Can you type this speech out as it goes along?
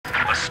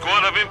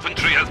squad of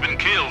infantry has been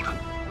killed.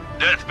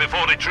 Death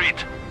before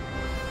retreat.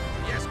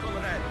 Yes,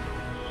 comrade.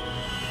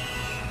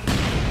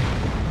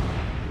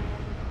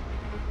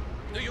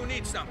 Do you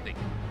need something?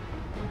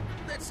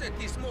 Let's set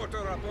this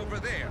mortar up over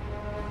there.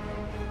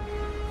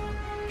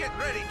 Get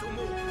ready to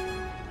move.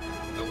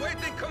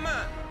 Awaiting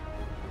command.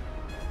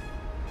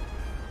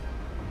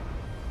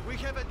 We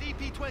have a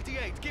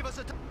DP-28. Give us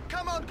a...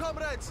 Come on,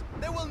 comrades!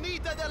 They will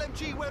need that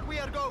LMG where we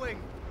are going.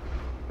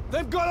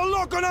 They've got a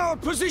lock on our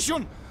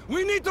position!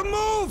 We need to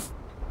move!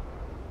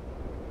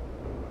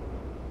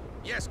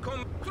 Yes,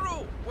 come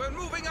through. We're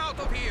moving out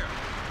of here.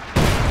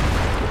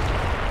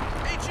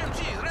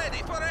 HMG ready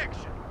for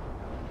action.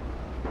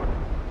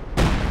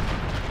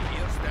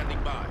 Here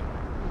standing by.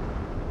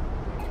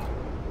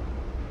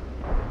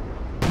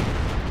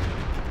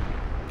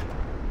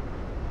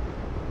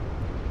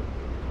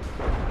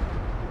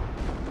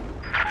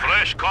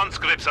 Fresh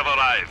conscripts have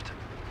arrived.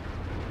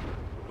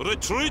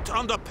 Retreat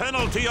under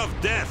penalty of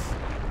death.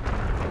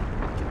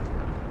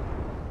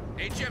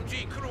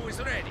 HMG crew is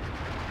ready.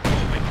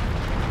 Moving.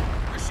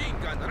 Machine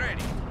gun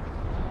ready.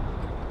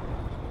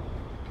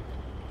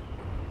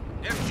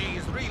 MG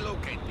is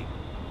relocating.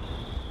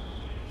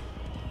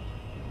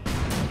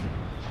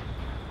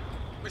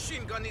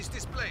 Machine gun is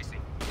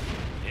displacing.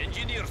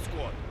 Engineer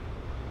squad.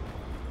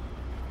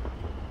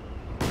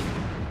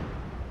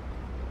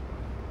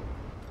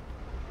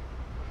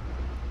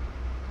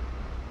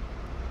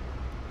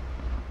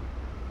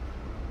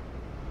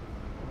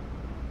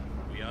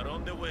 We are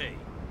on the way.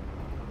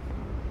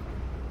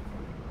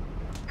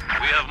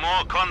 We have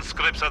more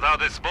conscripts at our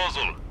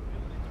disposal.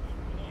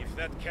 If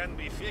that can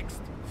be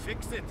fixed,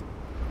 fix it.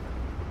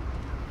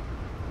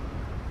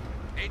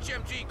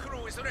 HMG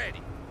crew is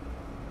ready.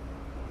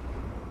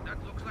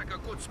 That looks like a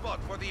good spot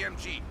for the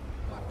MG.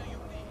 What do you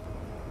need?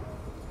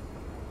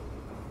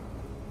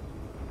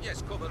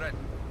 Yes, comrade.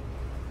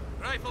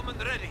 Rifleman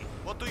ready.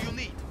 What do you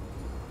need?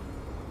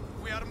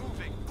 We are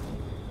moving.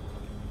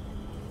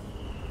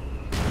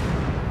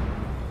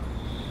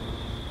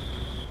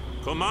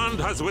 Command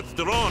has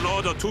withdrawn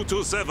Order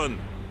 227.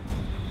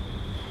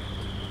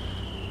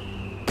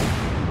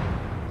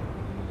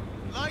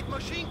 Light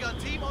machine gun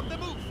team on the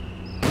move.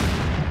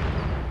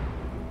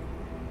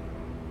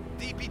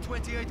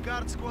 DP-28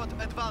 guard squad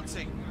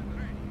advancing.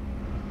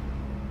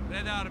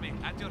 Red Army,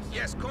 at your...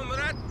 Yes,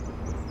 comrade.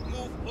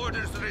 Move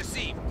orders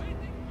received.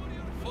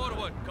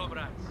 Forward,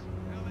 comrades.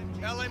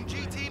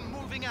 LMG team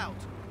moving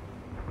out.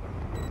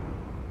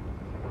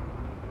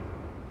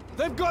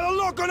 They've got a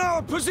lock on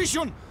our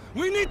position!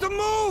 We need to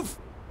move!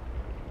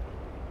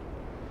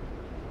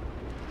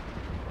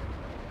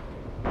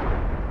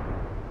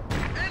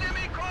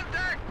 Enemy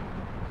contact!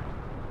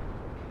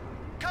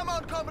 Come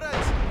on,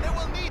 comrades! They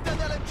will need that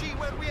LMG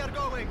where we are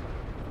going.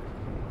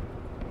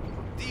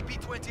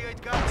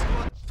 DP-28 guard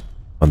squad.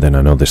 And then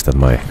I noticed that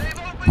my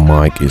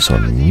mic is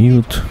on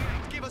mute.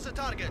 Give us a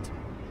target.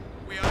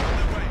 We are on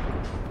the way.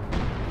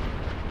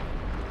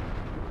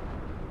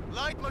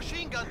 Light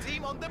machine gun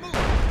team on the move.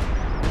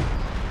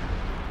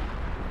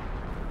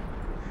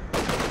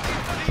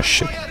 Oh,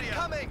 shit.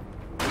 Coming.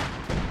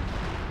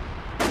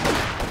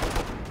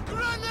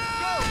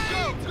 Grenade!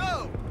 Go, go,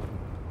 go!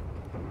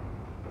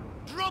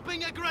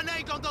 Dropping a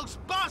grenade on those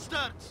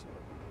bastards!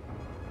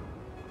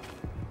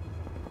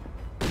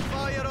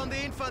 Fire on the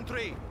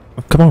infantry!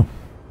 Oh, come on.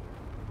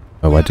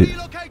 Oh, I did.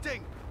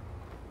 Relocating!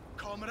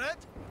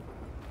 Comrade?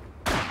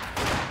 We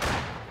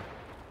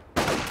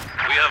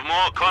have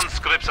more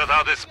conscripts at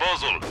our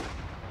disposal.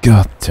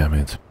 God damn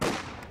it.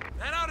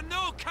 There are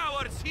no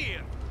cowards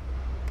here!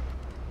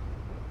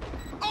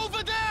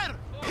 Over there!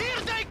 Here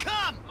they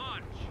come!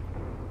 March!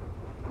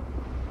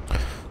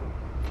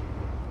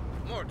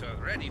 Mortar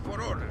ready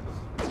for orders.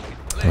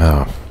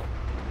 Oh.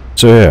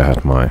 So yeah, I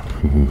had my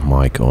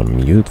mic on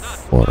mute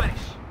for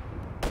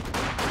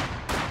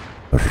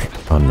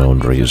unknown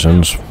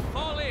reasons.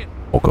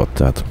 Forgot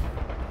that.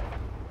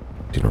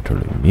 Didn't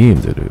really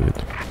mean to do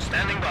it.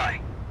 Standing by.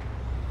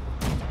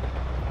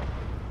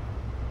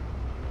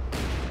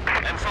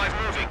 M5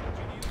 moving.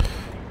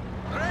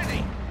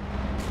 Ready!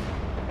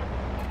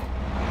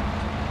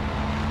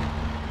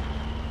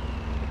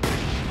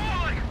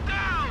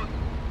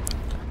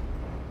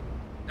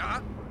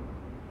 Down!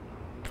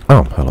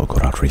 Oh, hello,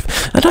 Coral Reef.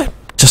 And I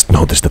just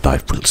noticed that I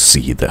will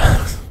see the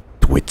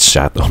Twitch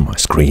chat on my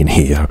screen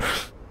here.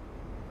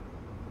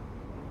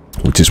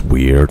 Which is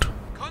weird.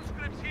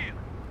 Conscripts here!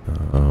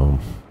 I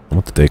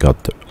want to take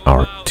out the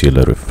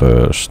artillery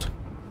first.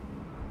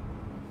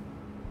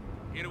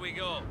 Here we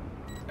go.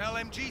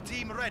 LMG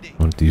team ready.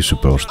 What are you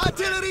supposed to?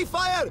 Artillery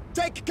fire!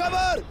 Take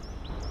cover!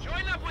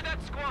 Join up with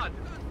that squad!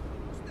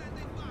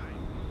 Standing by!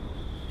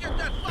 Get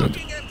that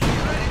fucking MG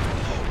ready to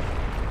move!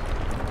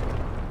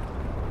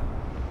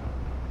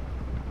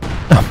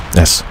 Ah,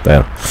 yes,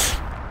 there.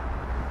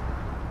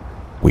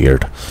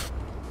 Weird.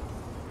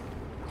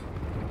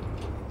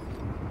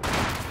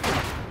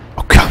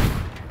 Okay.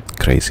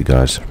 Crazy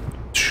guys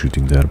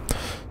shooting there.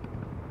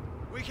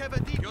 We have a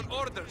deep... Your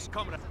orders,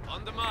 comrade.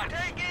 On the march.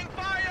 Taking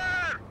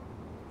fire!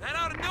 There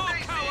are no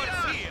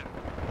cowards here!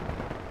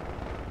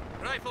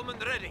 Riflemen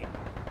ready.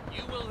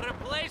 You will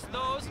replace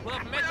those who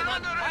have met an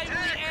untimely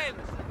end.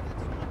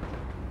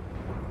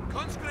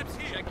 Conscripts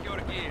here. Check your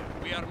gear.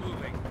 We are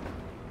moving.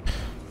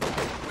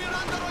 We're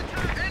under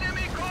attack!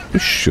 Enemy contact!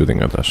 Who's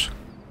shooting at us?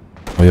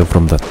 Oh, you're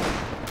from that.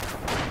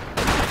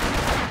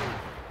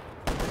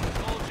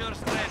 Soldiers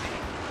ready.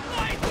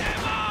 Light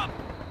them up!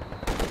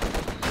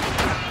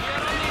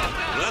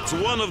 That's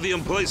one of the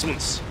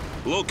emplacements.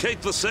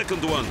 Locate the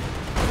second one.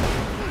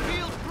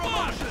 Field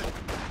promotion!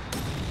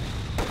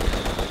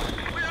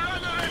 We are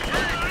under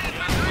attack!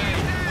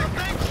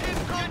 Attention,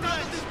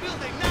 comrades! This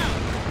building now!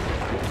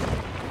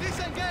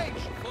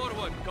 Disengage!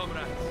 Forward,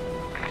 comrades.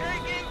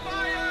 Taking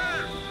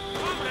fire!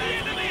 The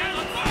enemy has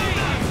found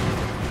us!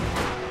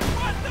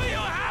 What do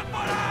you have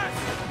for us?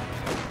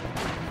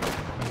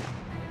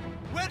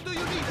 Where do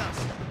you need us?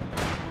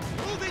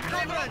 Move it,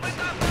 comrades!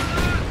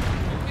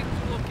 Moving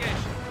to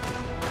location.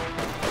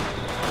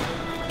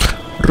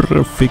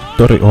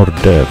 Victory or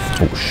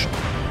death. Oh shit.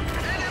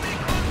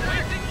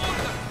 Waiting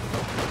order.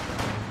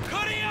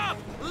 Hurry up!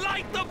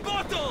 Light the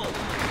bottle!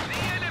 The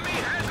enemy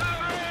has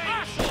our aim!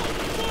 Marshal,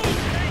 move!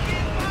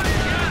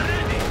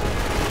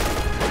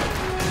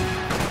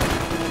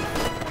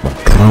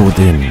 Crowd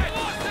in.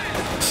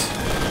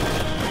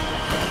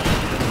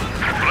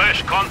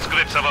 Fresh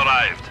conscripts have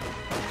arrived.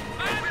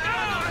 Man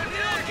down!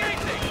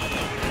 Relocating!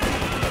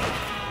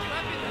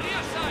 Map in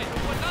rear side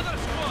to another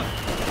squad.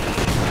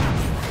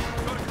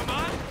 Your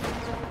command?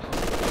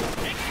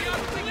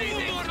 Execute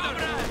leading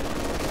order!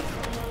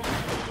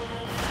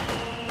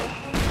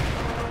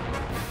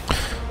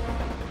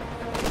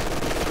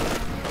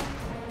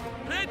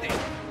 Ready!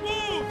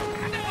 Move!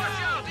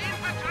 Watch out,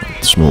 infantry!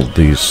 Let's move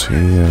these here.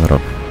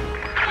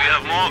 We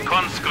have more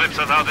conscripts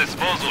at our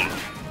disposal.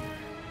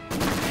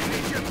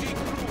 HMG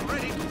crew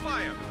ready to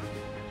fire!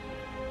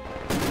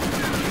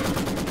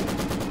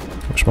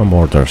 Where's my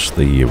mortars?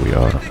 Here we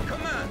are. Take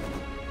command!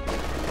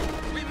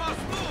 We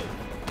must move!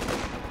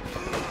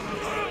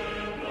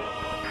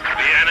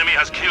 The enemy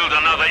has killed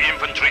another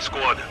infantry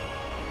squad.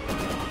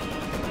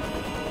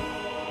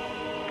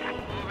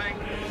 Moving.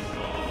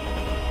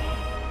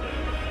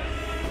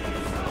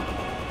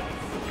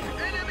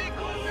 Enemy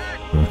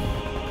contact!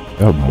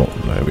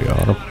 There we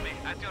are. Army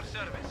at your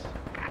service.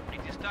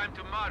 It is time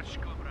to march,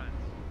 comrades.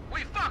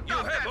 We fucked You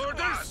up have that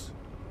orders?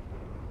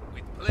 squad.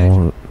 With pleasure.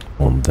 All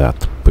on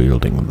that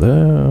building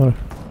there.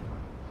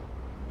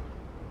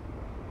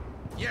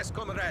 Yes,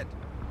 comrade.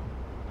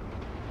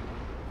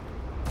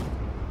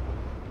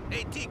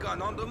 AT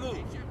gun on the move.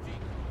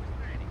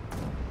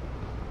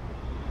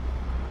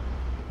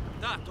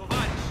 Da,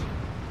 товарищ.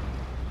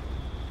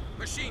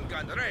 Machine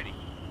gun ready.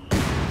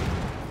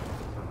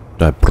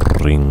 I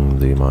bring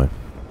my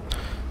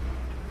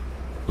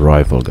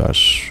rifle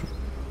guys.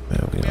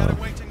 There we We are are.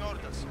 awaiting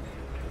orders.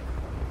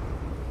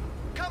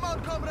 Come on,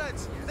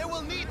 comrades! They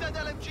will need that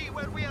LMG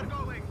where we are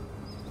going!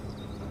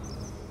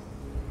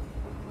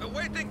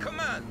 Awaiting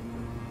command.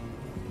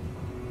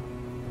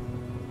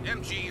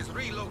 MG is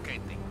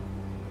relocating.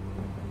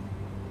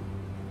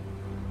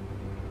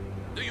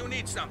 Do you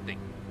need something?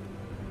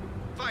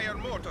 Fire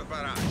mortar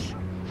barrage.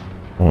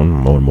 On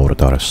more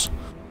mortars.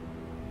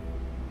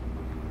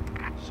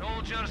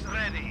 Soldiers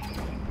ready.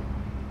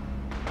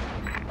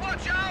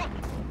 Watch out!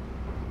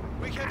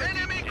 We have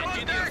Enemy a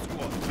contact!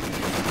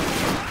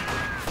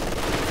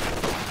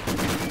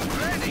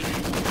 Ready!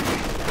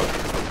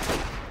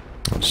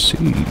 Let's see.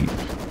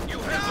 You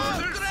have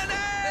orders?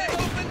 They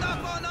opened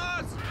up on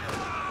us!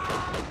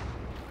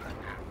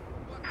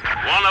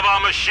 One of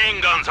our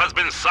machine guns has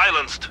been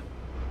silenced.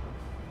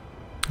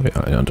 Yeah,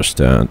 I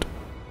understand.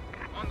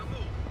 On the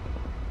move.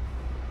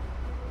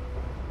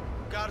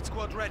 guard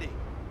squad ready.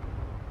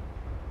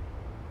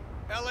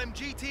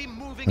 LMG team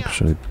moving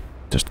Actually,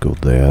 just go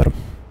there.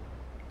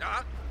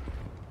 Ah,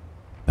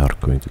 They are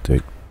going to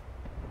take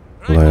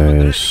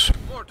riflemen place.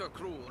 ready. Mortar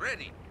crew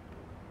ready.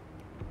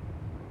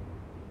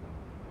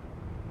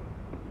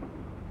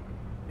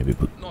 Maybe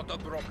put Not a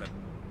problem.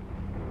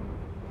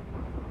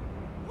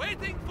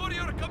 Waiting for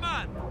your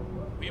command.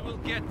 We will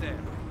get there.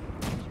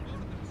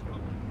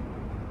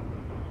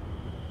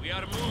 We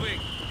are moving.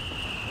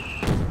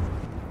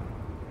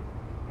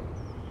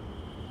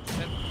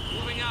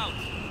 Moving out.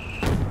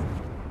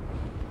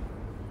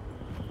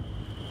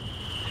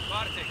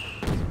 Departing.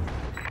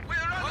 We're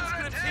under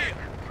Conscripts attack! here.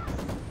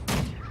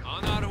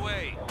 On our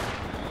way.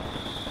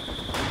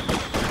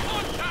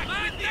 Contact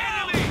with the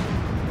enemy!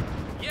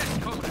 Yes,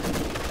 comrade.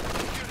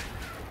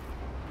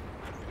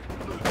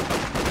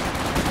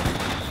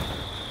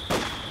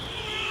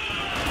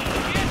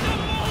 Get the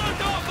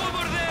Molotov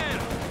over there!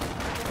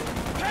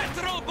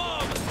 Petrol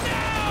bombs,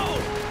 now!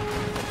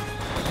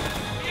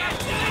 Get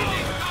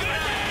leading,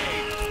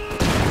 grenade!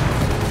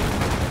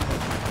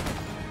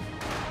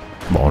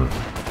 come on.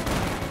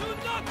 Do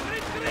not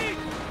retreat!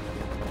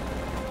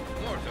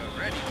 Mortar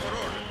ready for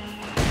order.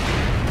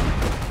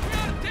 We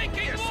are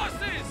taking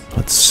losses!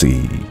 Let's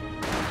see.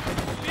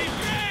 Be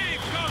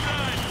brave,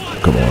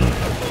 comrade! Come on.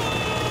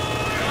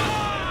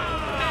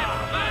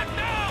 Back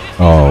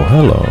now! Oh,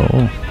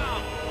 hello.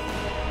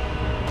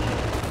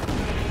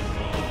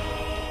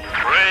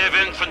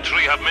 brave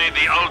infantry have made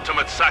the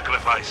ultimate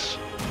sacrifice.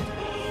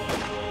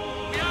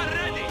 We are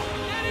ready.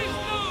 There is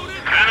no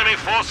retreat. Enemy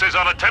forces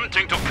are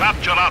attempting to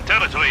capture our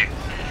territory.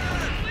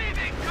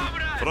 Leaving,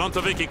 comrade.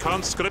 Frontoviki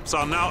conscripts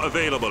are now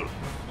available.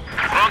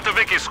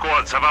 Frontoviki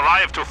squads have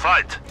arrived to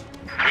fight.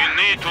 We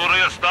need to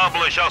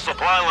re-establish our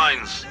supply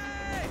lines.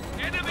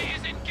 Enemy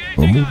is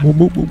engaging us.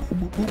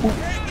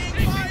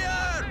 Taking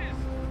fire!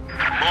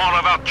 More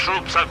of our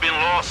troops have been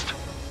lost.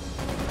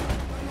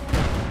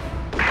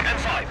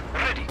 M5,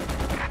 ready.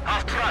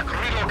 Half track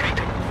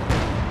relocating.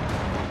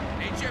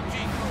 HMG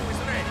crew is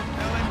ready.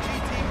 LMG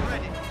team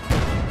ready.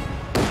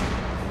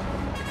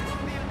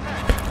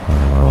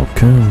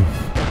 Okay.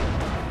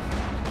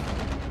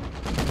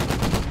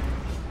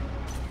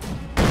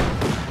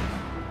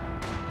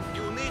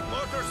 You need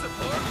mortar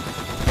support?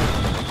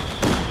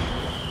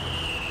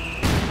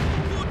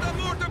 Put the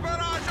mortar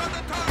barrage on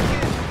the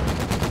target!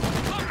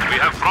 We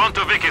have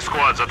Frontoviki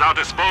squads at our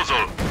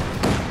disposal.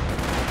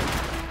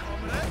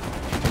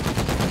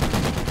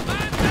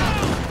 Man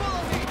down.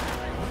 Follow me.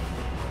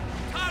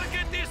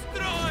 Target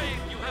destroyed.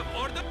 You have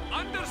order.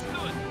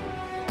 Understood.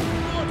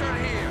 Mortar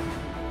here!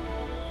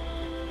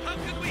 How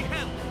can we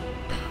help?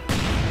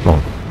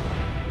 Oh,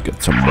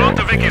 get some more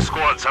Frontoviki here.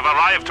 squads have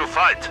arrived to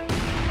fight.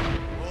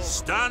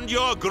 Stand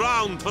your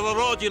ground for the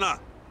Rodina.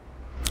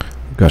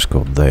 You guys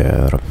go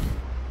there.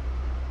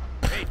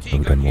 Hey, And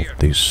T-gun then move here.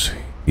 this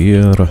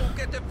here.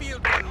 Get the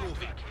field gun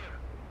moving.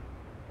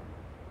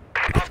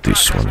 Get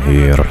this one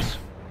here.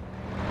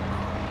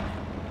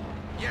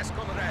 Yes,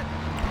 comrade.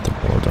 The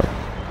border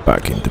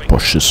back into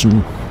position.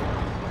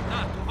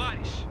 Not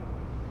tоварищ.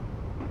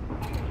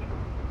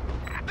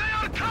 They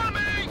are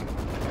coming!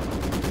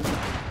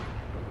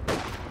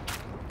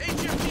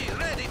 HMG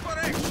ready for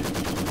action.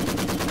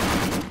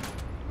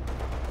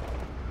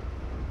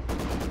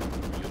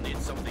 You need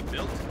something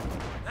built?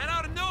 There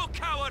are no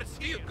cowards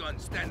here. Field gun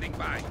standing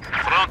by.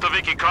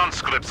 Frontoviki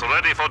conscripts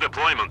ready for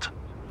deployment.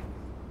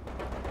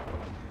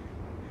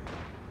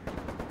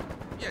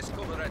 Yes,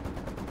 comrade.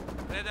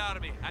 Red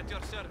Army at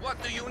your service.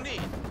 What do you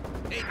need?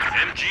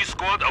 MG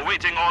squad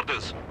awaiting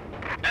orders.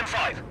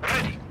 M5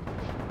 ready.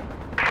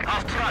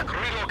 Half track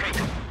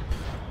relocated.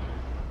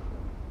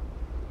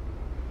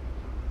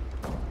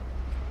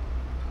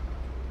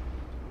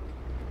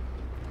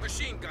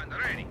 Machine gun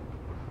ready.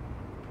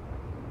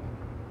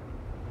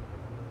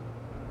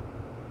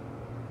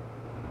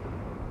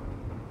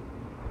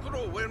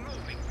 Crew, we're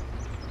moving.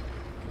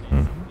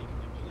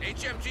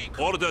 HMG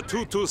crew Order ready.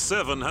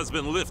 227 has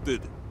been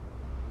lifted.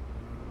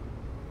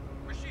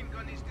 Machine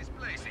gun is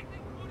displacing.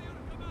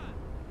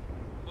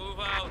 Move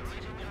out.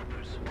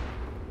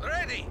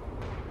 Ready!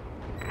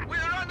 We're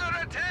under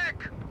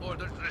attack!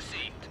 Orders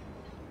received.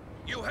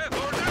 You have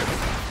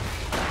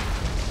orders?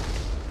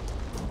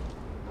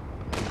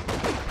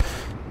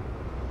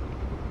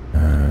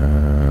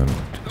 And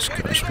these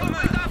Okay, guys they will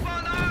coming up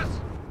on us!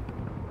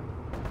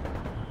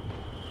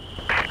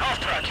 Half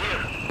track here.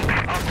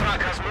 Half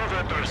track has moved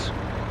orders.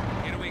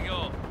 Here we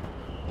go.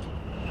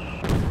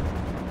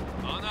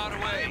 On our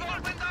way. They've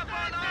opened up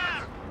on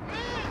us!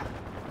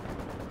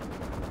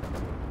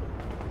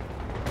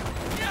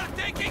 We are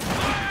taking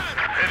fire.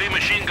 Heavy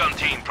machine gun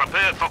team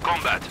prepared for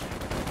combat.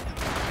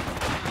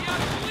 We are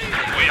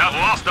bleeding. We have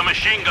lost the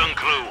machine gun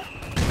crew.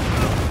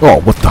 Oh,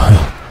 what the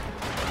hell?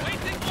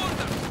 Waiting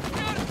orders.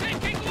 We are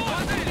taking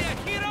loss. Be a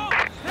hero.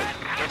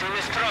 Get in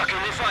this truck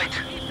in the fight.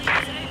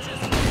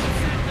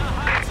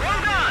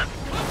 Well done.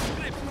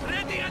 Conscripts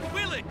ready and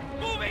willing.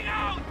 Moving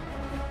out.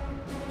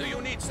 Do you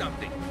need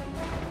something?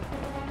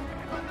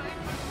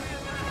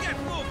 Get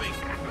moving!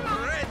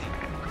 Ready!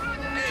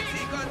 AT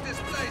gun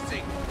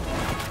displacing!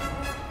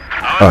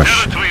 Our Hush.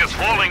 territory is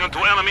falling into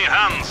enemy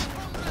hands.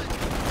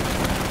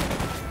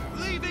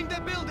 Leaving the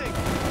building.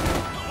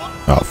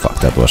 Oh fuck,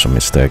 that was a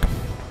mistake.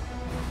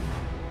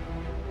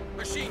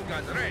 Machine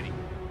gun ready.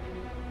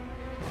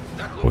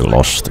 That We looks like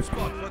lost. a good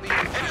spot for the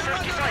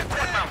M45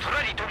 quad mount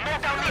ready to mow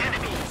down the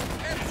enemy.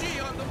 MG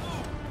on the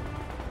move.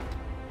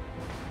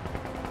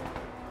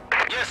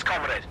 Yes,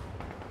 comrade.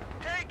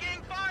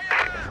 Taking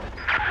fire!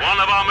 One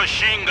of our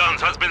machine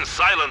guns has been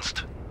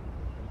silenced.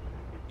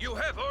 You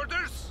have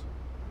orders?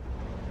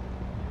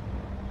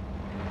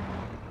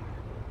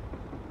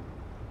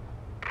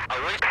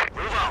 Await.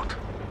 Move out.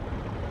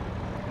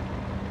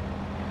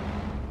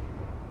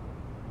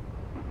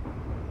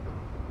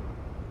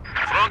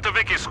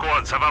 Frontoviki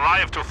squads have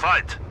arrived to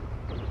fight.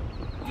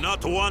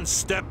 Not one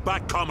step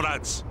back,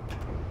 comrades.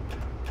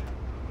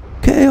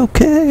 Okay,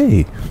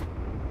 okay.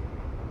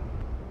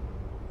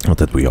 Not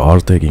that we are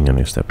taking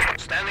any steps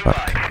Standing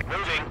back. by.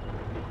 Moving.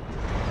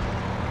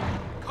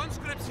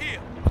 Conscripts here.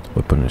 What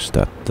weapon is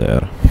that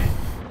there?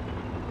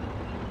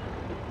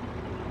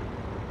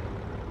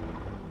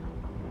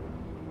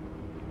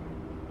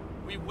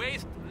 We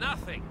waste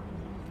nothing.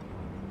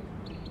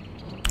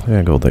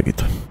 Yeah, go take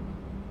it.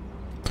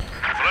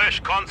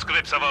 Fresh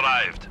conscripts have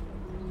arrived.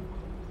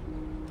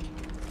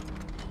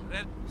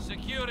 Red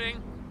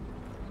securing.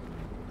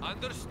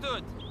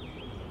 Understood.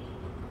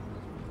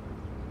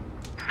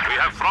 We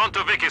have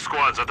Frontoviki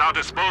squads at our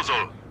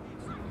disposal.